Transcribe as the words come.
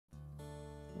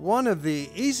One of the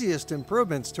easiest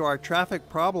improvements to our traffic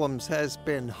problems has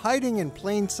been hiding in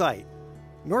plain sight.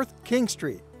 North King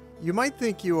Street. You might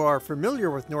think you are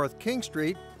familiar with North King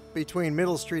Street between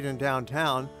Middle Street and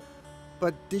downtown,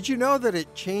 but did you know that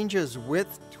it changes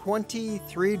width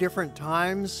 23 different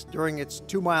times during its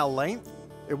 2-mile length?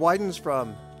 It widens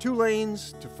from 2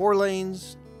 lanes to 4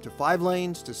 lanes to 5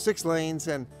 lanes to 6 lanes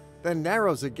and then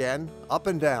narrows again up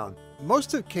and down.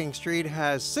 Most of King Street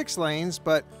has 6 lanes,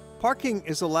 but parking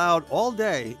is allowed all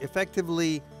day,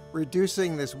 effectively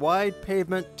reducing this wide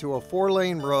pavement to a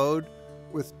 4-lane road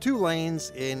with 2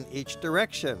 lanes in each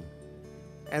direction.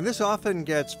 And this often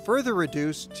gets further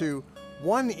reduced to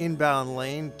 1 inbound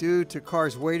lane due to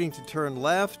cars waiting to turn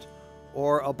left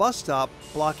or a bus stop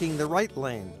blocking the right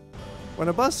lane. When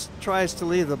a bus tries to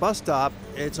leave the bus stop,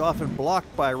 it's often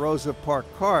blocked by rows of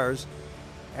parked cars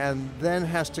and then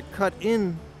has to cut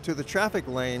into the traffic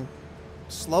lane,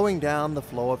 slowing down the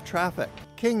flow of traffic.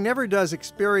 King never does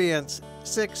experience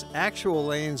 6 actual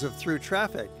lanes of through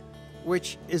traffic,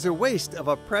 which is a waste of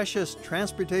a precious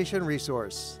transportation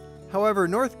resource. However,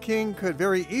 North King could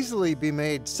very easily be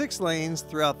made 6 lanes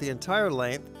throughout the entire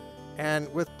length,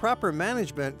 and with proper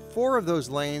management, 4 of those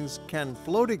lanes can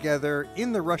flow together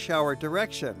in the rush hour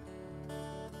direction.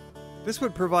 This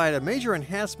would provide a major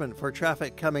enhancement for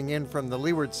traffic coming in from the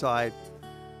Leeward side,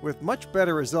 with much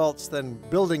better results than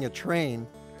building a train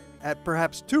at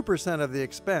perhaps 2% of the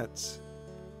expense.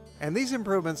 And these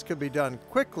improvements could be done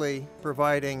quickly,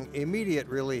 providing immediate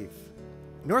relief.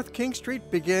 North King Street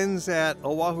begins at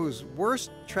Oahu's worst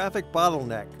traffic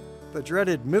bottleneck, the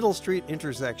dreaded Middle Street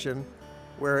intersection,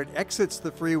 where it exits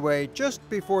the freeway just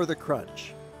before the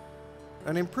crunch.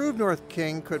 An improved North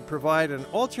King could provide an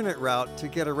alternate route to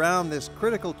get around this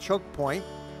critical choke point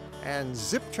and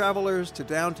zip travelers to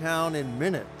downtown in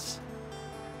minutes.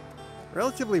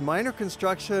 Relatively minor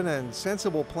construction and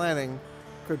sensible planning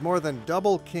could more than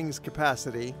double King's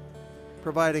capacity,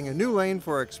 providing a new lane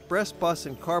for express bus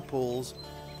and carpools,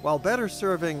 while better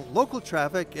serving local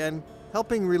traffic and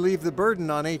helping relieve the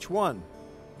burden on H1.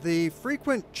 The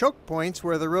frequent choke points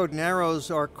where the road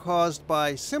narrows are caused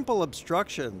by simple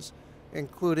obstructions,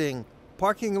 including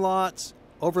parking lots,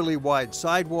 overly wide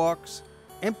sidewalks,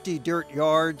 empty dirt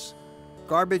yards,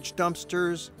 garbage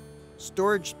dumpsters,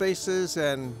 storage spaces,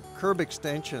 and curb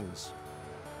extensions.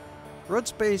 Road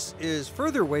space is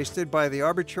further wasted by the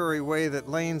arbitrary way that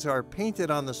lanes are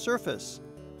painted on the surface.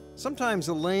 Sometimes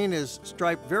a lane is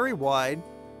striped very wide,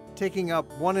 taking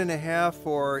up 1.5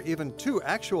 or even 2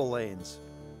 actual lanes.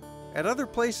 At other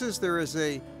places, there is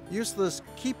a useless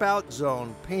keep out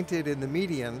zone painted in the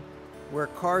median where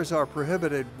cars are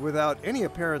prohibited without any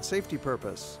apparent safety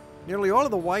purpose. Nearly all of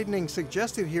the widening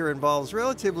suggested here involves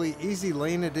relatively easy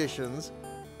lane additions,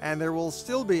 and there will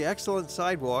still be excellent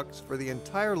sidewalks for the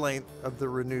entire length of the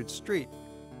renewed street.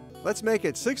 Let's make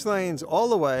it 6 lanes all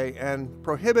the way and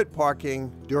prohibit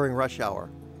parking during rush hour.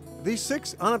 These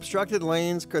 6 unobstructed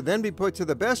lanes could then be put to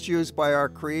the best use by our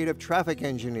creative traffic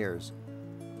engineers.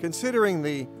 Considering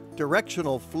the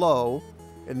directional flow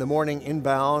in the morning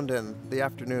inbound and the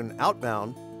afternoon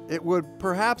outbound, it would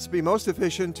perhaps be most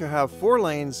efficient to have 4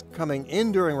 lanes coming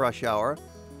in during rush hour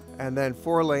and then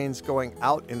 4 lanes going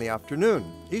out in the afternoon,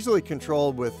 easily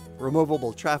controlled with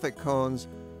removable traffic cones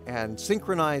and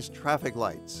synchronized traffic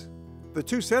lights. The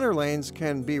 2 center lanes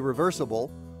can be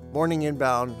reversible, morning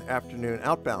inbound, afternoon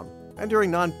outbound. And during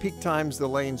non-peak times, the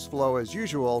lanes flow as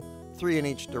usual, 3 in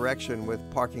each direction with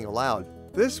parking allowed.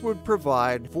 This would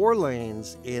provide 4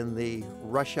 lanes in the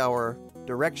rush hour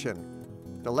direction.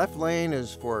 The left lane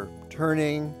is for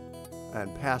turning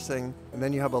and passing, and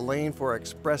then you have a lane for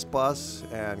express bus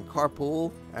and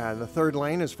carpool, and the 3rd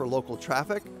lane is for local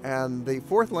traffic, and the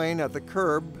 4th lane at the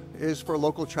curb is for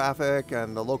local traffic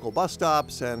and the local bus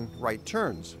stops and right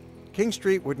turns. King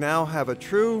Street would now have a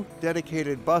true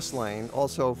dedicated bus lane,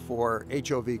 also for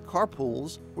HOV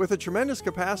carpools, with a tremendous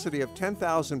capacity of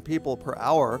 10,000 people per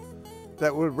hour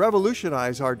that would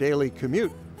revolutionize our daily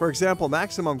commute. For example,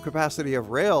 maximum capacity of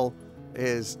rail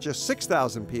is just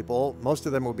 6,000 people. Most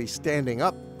of them will be standing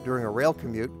up during a rail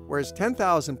commute, whereas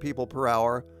 10,000 people per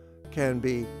hour can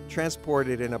be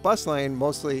transported in a bus lane,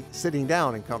 mostly sitting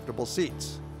down in comfortable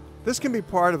seats. This can be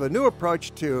part of a new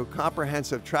approach to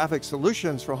comprehensive traffic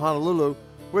solutions for Honolulu,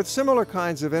 with similar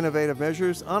kinds of innovative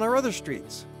measures on our other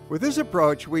streets. With this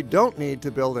approach, we don't need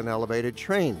to build an elevated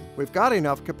train. We've got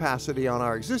enough capacity on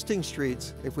our existing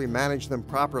streets if we manage them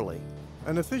properly.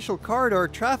 An official corridor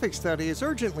traffic study is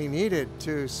urgently needed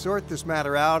to sort this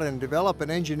matter out and develop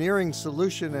an engineering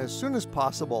solution as soon as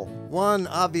possible. One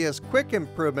obvious quick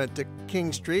improvement to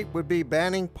King Street would be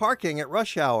banning parking at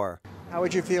rush hour. How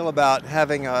would you feel about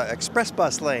having an express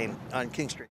bus lane on King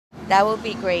Street? That would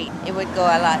be great. It would go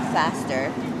a lot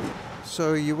faster.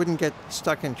 So you wouldn't get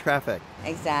stuck in traffic.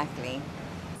 Exactly.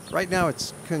 Right now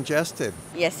it's congested.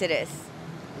 Yes, it is.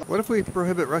 What if we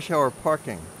prohibit rush hour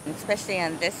parking? Especially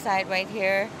on this side right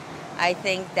here, I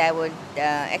think that would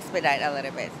expedite a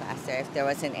little bit faster if there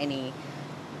wasn't any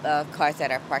cars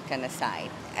that are parked on the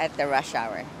side at the rush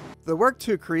hour. The work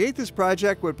to create this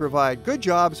project would provide good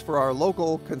jobs for our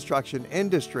local construction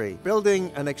industry,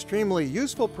 building an extremely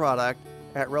useful product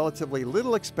at relatively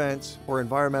little expense or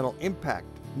environmental impact.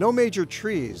 No major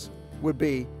trees would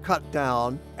be cut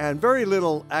down, and very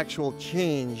little actual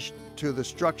change to the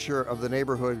structure of the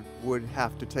neighborhood would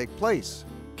have to take place.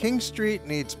 King Street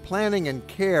needs planning and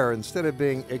care instead of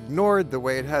being ignored the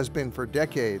way it has been for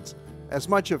decades, as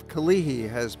much of Kalihi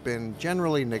has been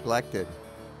generally neglected.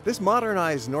 This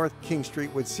modernized North King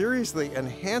Street would seriously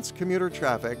enhance commuter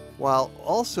traffic while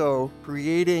also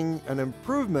creating an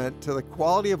improvement to the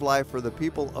quality of life for the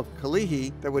people of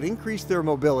Kalihi that would increase their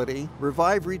mobility,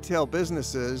 revive retail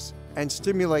businesses, and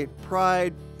stimulate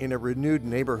pride in a renewed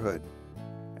neighborhood.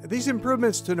 These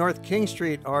improvements to North King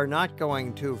Street are not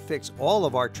going to fix all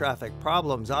of our traffic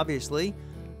problems, obviously,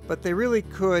 but they really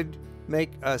could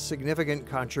make a significant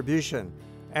contribution.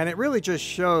 And it really just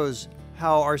shows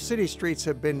how our city streets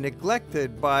have been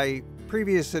neglected by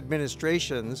previous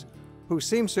administrations who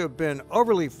seems to have been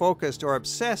overly focused or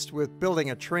obsessed with building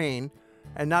a train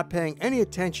and not paying any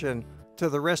attention to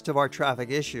the rest of our traffic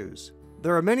issues.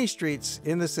 There are many streets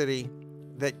in the city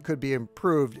that could be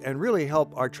improved and really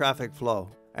help our traffic flow.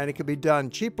 And it can be done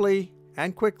cheaply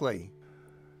and quickly.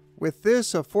 With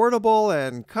this affordable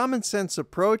and common sense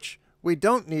approach, we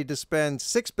don't need to spend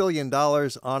 $6 billion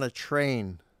on a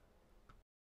train.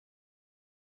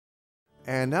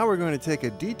 And now we're going to take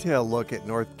a detailed look at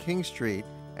North King Street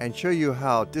and show you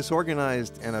how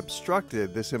disorganized and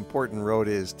obstructed this important road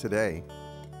is today.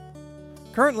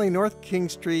 Currently, North King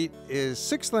Street is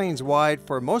 6 lanes wide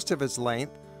for most of its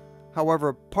length.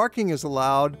 However, parking is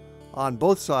allowed on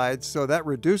both sides, so that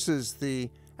reduces the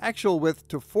actual width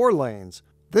to 4 lanes.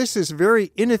 This is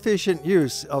very inefficient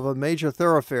use of a major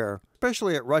thoroughfare,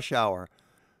 especially at rush hour.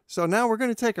 So now we're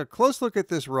going to take a close look at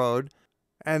this road,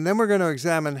 and then we're going to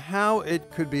examine how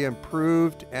it could be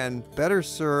improved and better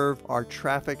serve our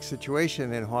traffic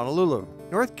situation in Honolulu.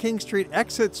 North King Street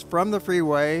exits from the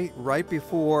freeway right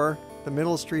before the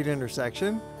Middle Street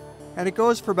intersection, and it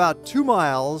goes for about 2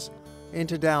 miles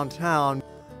into downtown.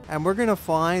 And we're going to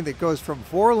find it goes from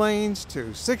 4 lanes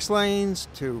to 6 lanes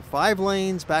to 5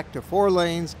 lanes back to 4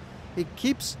 lanes. It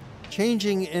keeps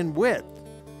changing in width.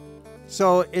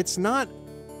 So it's not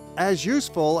as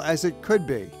useful as it could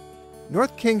be.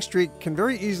 North King Street can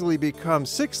very easily become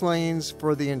 6 lanes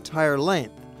for the entire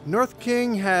length. North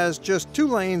King has just 2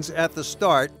 lanes at the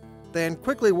start, then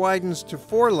quickly widens to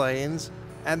 4 lanes,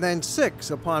 and then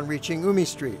 6 upon reaching Umi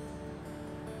Street.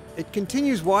 It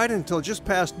continues wide until just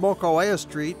past Mokuaea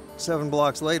Street, 7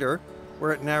 blocks later,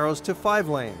 where it narrows to 5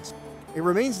 lanes. It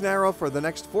remains narrow for the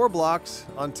next 4 blocks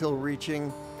until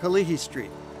reaching Kalihi Street.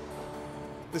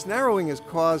 This narrowing is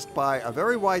caused by a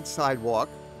very wide sidewalk,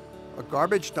 a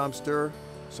garbage dumpster,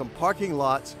 some parking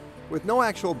lots, with no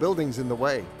actual buildings in the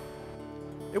way.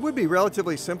 It would be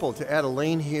relatively simple to add a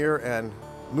lane here and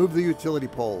move the utility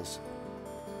poles.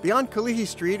 Beyond Kalihi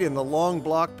Street in the long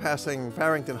block passing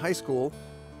Farrington High School,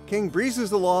 King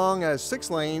breezes along as 6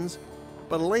 lanes,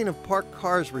 but a lane of parked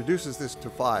cars reduces this to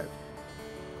 5.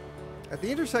 At the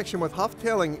intersection with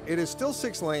Hofftailing, it is still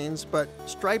 6 lanes, but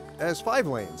striped as 5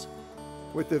 lanes,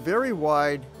 with the very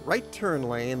wide right turn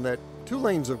lane that 2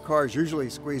 lanes of cars usually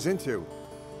squeeze into.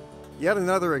 Yet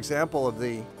another example of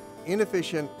the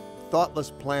inefficient,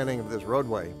 thoughtless planning of this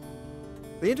roadway.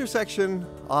 The intersection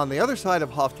on the other side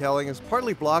of Hofftailing is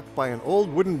partly blocked by an old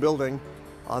wooden building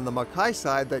on the Makai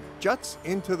side that juts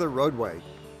into the roadway,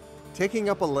 taking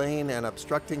up a lane and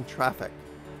obstructing traffic.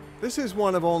 This is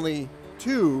one of only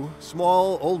 2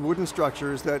 small old wooden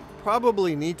structures that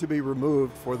probably need to be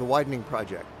removed for the widening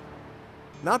project.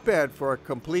 Not bad for a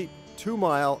complete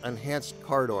 2-mile enhanced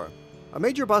corridor. A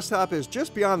major bus stop is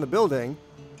just beyond the building,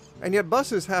 and yet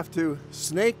buses have to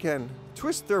snake and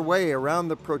twist their way around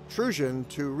the protrusion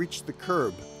to reach the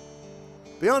curb.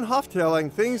 Beyond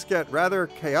Hofftailing, things get rather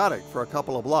chaotic for a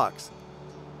couple of blocks,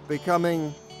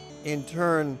 becoming, in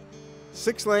turn,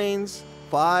 6 lanes,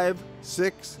 5,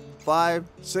 6, 5,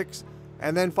 6,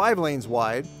 and then 5 lanes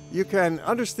wide. You can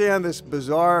understand this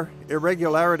bizarre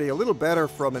irregularity a little better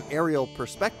from an aerial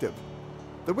perspective.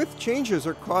 The width changes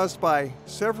are caused by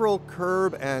several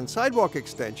curb and sidewalk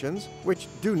extensions, which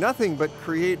do nothing but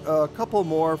create a couple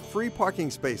more free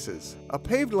parking spaces. A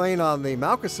paved lane on the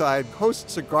Mauka side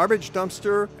hosts a garbage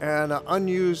dumpster and an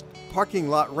unused parking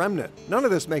lot remnant. None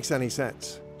of this makes any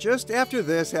sense. Just after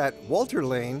this, at Walter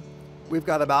Lane, we've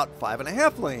got about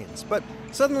 5.5 lanes, but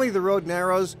suddenly the road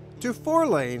narrows to 4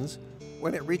 lanes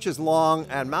when it reaches Long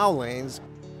and Mao lanes.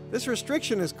 This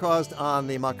restriction is caused on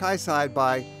the Makai side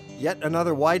by yet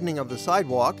another widening of the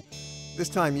sidewalk, this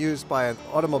time used by an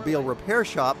automobile repair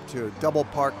shop to double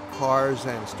park cars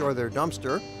and store their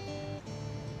dumpster.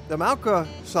 The Mauka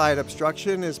side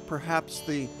obstruction is perhaps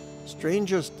the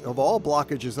strangest of all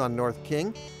blockages on North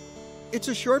King. It's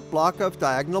a short block of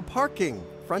diagonal parking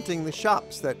fronting the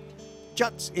shops that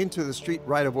juts into the street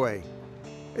right of way.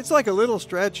 It's like a little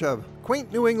stretch of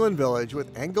quaint New England village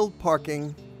with angled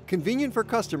parking, convenient for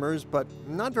customers, but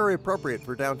not very appropriate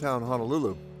for downtown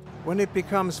Honolulu. When it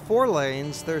becomes 4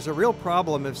 lanes, there's a real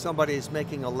problem if somebody is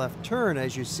making a left turn,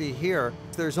 as you see here.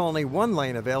 There's only 1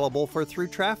 lane available for through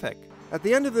traffic. At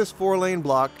the end of this 4-lane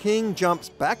block, King jumps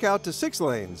back out to 6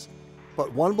 lanes.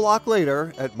 But 1 block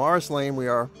later, at Morris Lane, we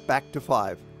are back to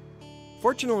 5.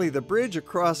 Fortunately, the bridge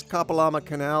across Kapalama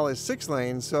Canal is 6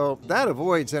 lanes, so that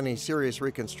avoids any serious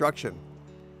reconstruction.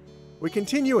 We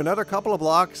continue another couple of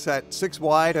blocks at 6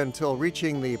 wide until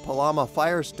reaching the Palama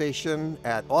Fire Station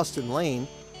at Austin Lane,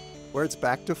 where it's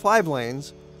back to 5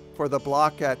 lanes for the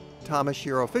block at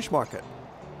Tamashiro Fish Market.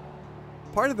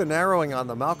 Part of the narrowing on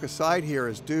the Mauka side here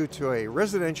is due to a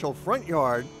residential front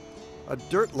yard, a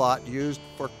dirt lot used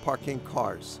for parking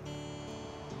cars.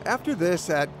 After this,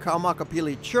 at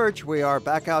Kaumakapili Church, we are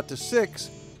back out to 6,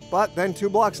 but then 2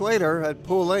 blocks later at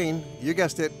Pool Lane, you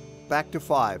guessed it, back to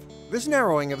 5. This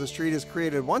narrowing of the street is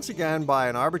created once again by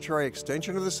an arbitrary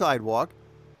extension of the sidewalk,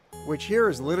 which here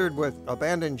is littered with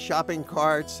abandoned shopping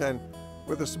carts and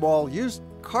with a small used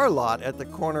car lot at the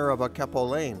corner of Akepo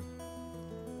Lane.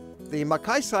 The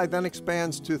Makai side then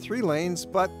expands to 3 lanes,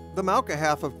 but the Mauka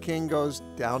half of King goes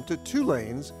down to 2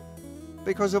 lanes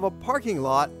because of a parking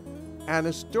lot and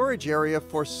a storage area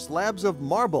for slabs of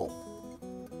marble.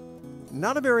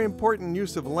 Not a very important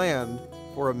use of land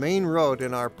for a main road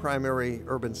in our primary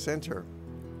urban center.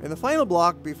 In the final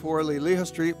block before Liliha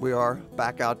Street, we are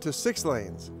back out to 6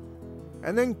 lanes.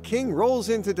 And then King rolls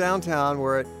into downtown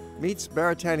where it meets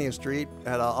Baratania Street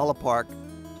at Ala Park,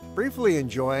 briefly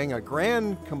enjoying a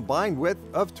grand combined width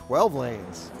of 12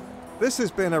 lanes. This has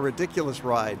been a ridiculous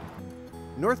ride.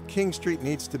 North King Street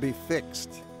needs to be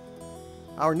fixed.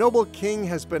 Our noble king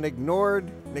has been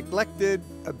ignored, neglected,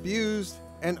 abused,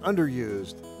 and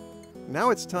underused.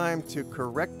 Now it's time to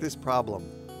correct this problem.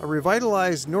 A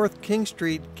revitalized North King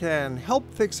Street can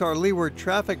help fix our Leeward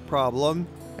traffic problem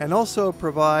and also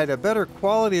provide a better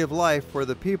quality of life for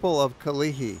the people of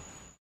Kalihi.